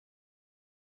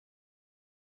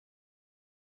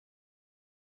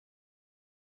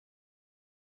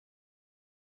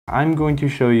I'm going to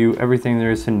show you everything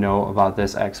there is to know about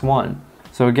this X1.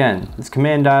 So again, this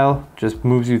command dial just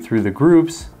moves you through the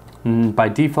groups. And by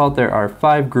default, there are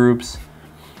 5 groups.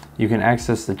 You can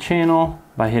access the channel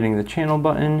by hitting the channel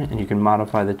button, and you can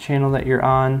modify the channel that you're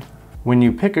on. When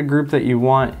you pick a group that you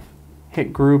want,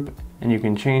 hit group, and you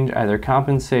can change either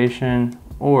compensation,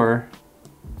 or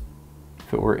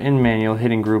if it were in manual,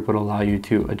 hitting group would allow you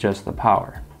to adjust the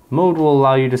power. Mode will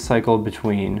allow you to cycle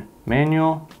between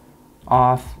manual,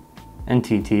 off, and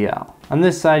TTL. On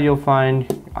this side, you'll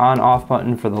find on-off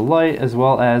button for the light, as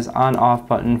well as on-off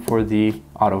button for the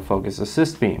autofocus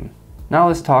assist beam. Now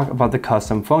let's talk about the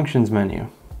custom functions menu.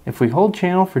 If we hold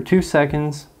channel for 2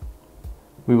 seconds,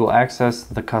 we will access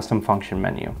the custom function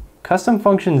menu. Custom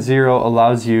function 0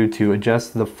 allows you to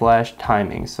adjust the flash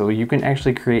timing, so you can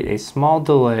actually create a small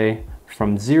delay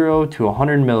from 0 to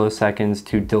 100 milliseconds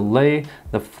to delay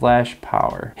the flash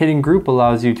power. Hitting group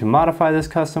allows you to modify this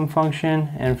custom function,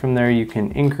 and from there you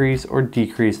can increase or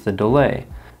decrease the delay.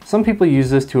 Some people use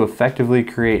this to effectively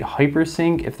create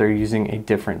hypersync if they're using a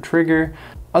different trigger.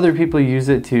 Other people use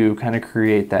it to kind of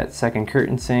create that second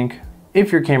curtain sync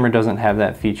if your camera doesn't have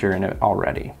that feature in it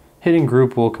already. Hitting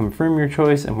group will confirm your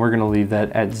choice, and we're going to leave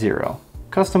that at 0.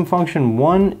 Custom function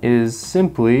 1 is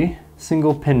simply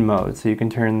single pin mode, so you can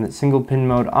turn the single pin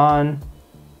mode on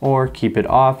or keep it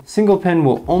off. Single pin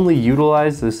will only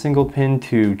utilize the single pin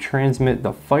to transmit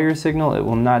the fire signal. It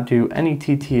will not do any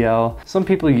TTL. Some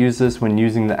people use this when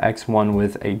using the X1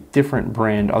 with a different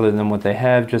brand other than what they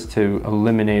have, just to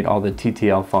eliminate all the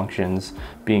TTL functions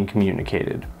being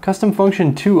communicated. Custom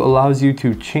function 2 allows you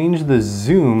to change the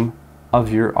zoom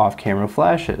of your off-camera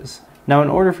flashes. Now, in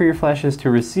order for your flashes to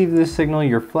receive this signal,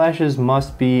 your flashes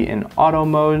must be in auto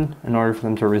mode in order for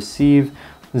them to receive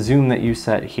the zoom that you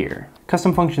set here.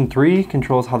 Custom function 3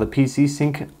 controls how the PC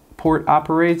sync port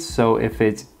operates. So if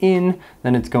it's in,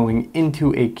 then it's going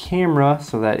into a camera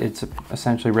so that it's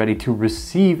essentially ready to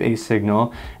receive a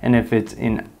signal. And if it's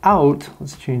in out,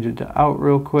 let's change it to out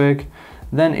real quick,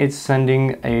 then it's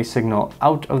sending a signal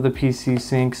out of the PC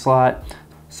sync slot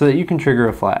so that you can trigger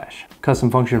a flash. Custom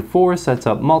function 4 sets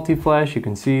up multi-flash. You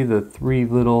can see the 3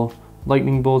 little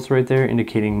lightning bolts right there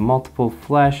indicating multiple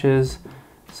flashes.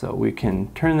 So we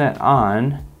can turn that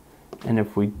on, and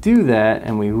if we do that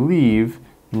and we leave,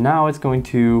 now it's going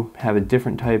to have a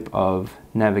different type of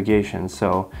navigation.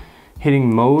 So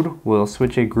hitting mode will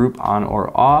switch a group on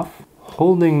or off.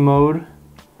 Holding mode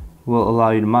will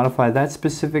allow you to modify that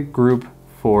specific group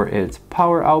for its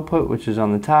power output, which is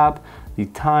on the top, the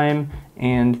time,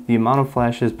 and the amount of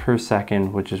flashes per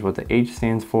second, which is what the H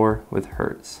stands for with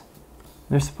hertz.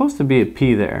 There's supposed to be a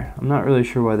P there. I'm not really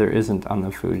sure why there isn't on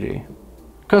the Fuji.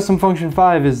 Custom function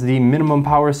 5 is the minimum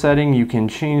power setting. You can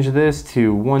change this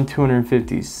to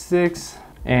 1/256,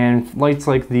 and lights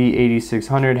like the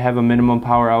 8600 have a minimum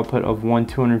power output of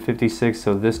 1/256,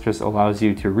 so this just allows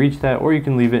you to reach that, or you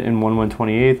can leave it in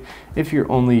 1/128 if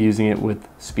you're only using it with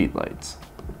speedlights.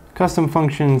 Custom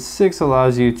function 6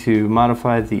 allows you to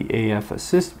modify the AF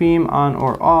assist beam on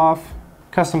or off.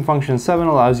 Custom function 7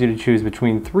 allows you to choose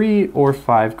between 3 or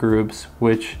 5 groups,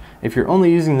 which if you're only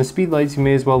using the speedlights, you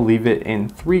may as well leave it in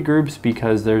 3 groups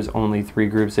because there's only 3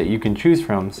 groups that you can choose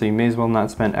from. So you may as well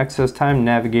not spend excess time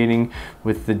navigating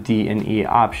with the D and E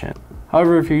option.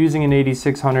 However, if you're using an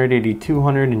 8600,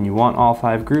 8200 and you want all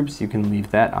 5 groups, you can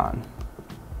leave that on.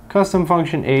 Custom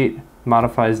function 8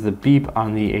 modifies the beep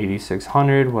on the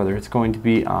 8600, whether it's going to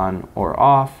be on or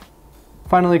off.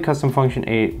 Finally, custom function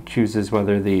 8 chooses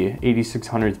whether the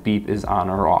 8600's beep is on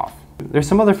or off. There's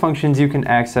some other functions you can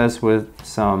access with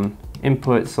some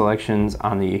input selections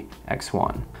on the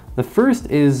X1. The first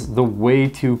is the way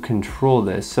to control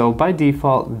this. So by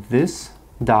default, this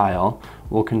dial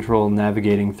will control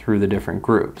navigating through the different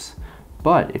groups.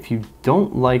 But if you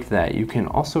don't like that, you can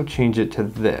also change it to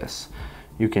this.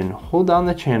 You can hold down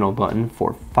the channel button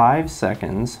for 5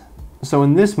 seconds. So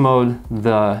in this mode,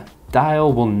 the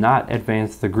dial will not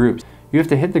advance the groups. You have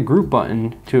to hit the group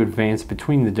button to advance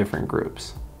between the different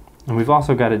groups. And we've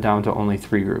also got it down to only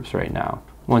 3 groups right now.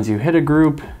 Once you hit a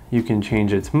group, you can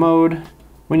change its mode.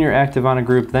 When you're active on a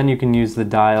group, then you can use the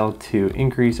dial to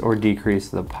increase or decrease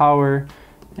the power,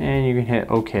 and you can hit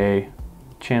OK,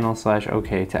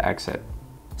 channel/OK to exit.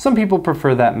 Some people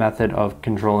prefer that method of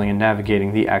controlling and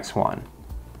navigating the X1.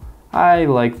 I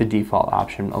like the default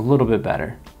option a little bit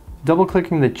better.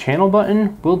 Double-clicking the channel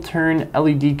button will turn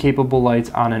LED capable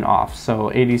lights on and off. So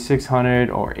 8600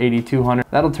 or 8200,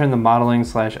 that'll turn the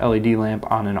modeling/LED lamp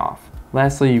on and off.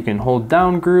 Lastly, you can hold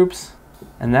down groups,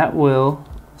 and that will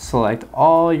select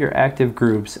all your active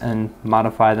groups and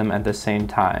modify them at the same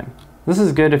time. This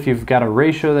is good if you've got a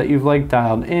ratio that you've like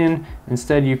dialed in.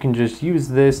 Instead, you can just use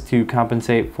this to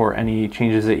compensate for any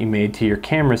changes that you made to your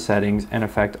camera settings and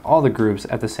affect all the groups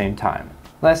at the same time.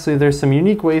 Lastly, there's some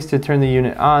unique ways to turn the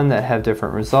unit on that have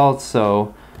different results.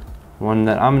 So one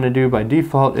that I'm going to do by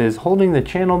default is holding the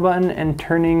channel button and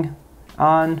turning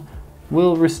on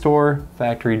will restore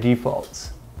factory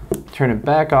defaults. Turn it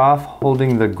back off,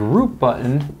 holding the group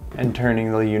button and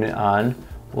turning the unit on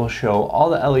will show all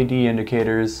the LED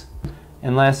indicators.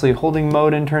 And lastly, holding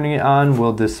mode and turning it on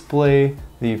will display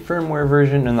the firmware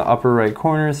version in the upper right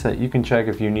corner so that you can check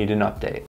if you need an update.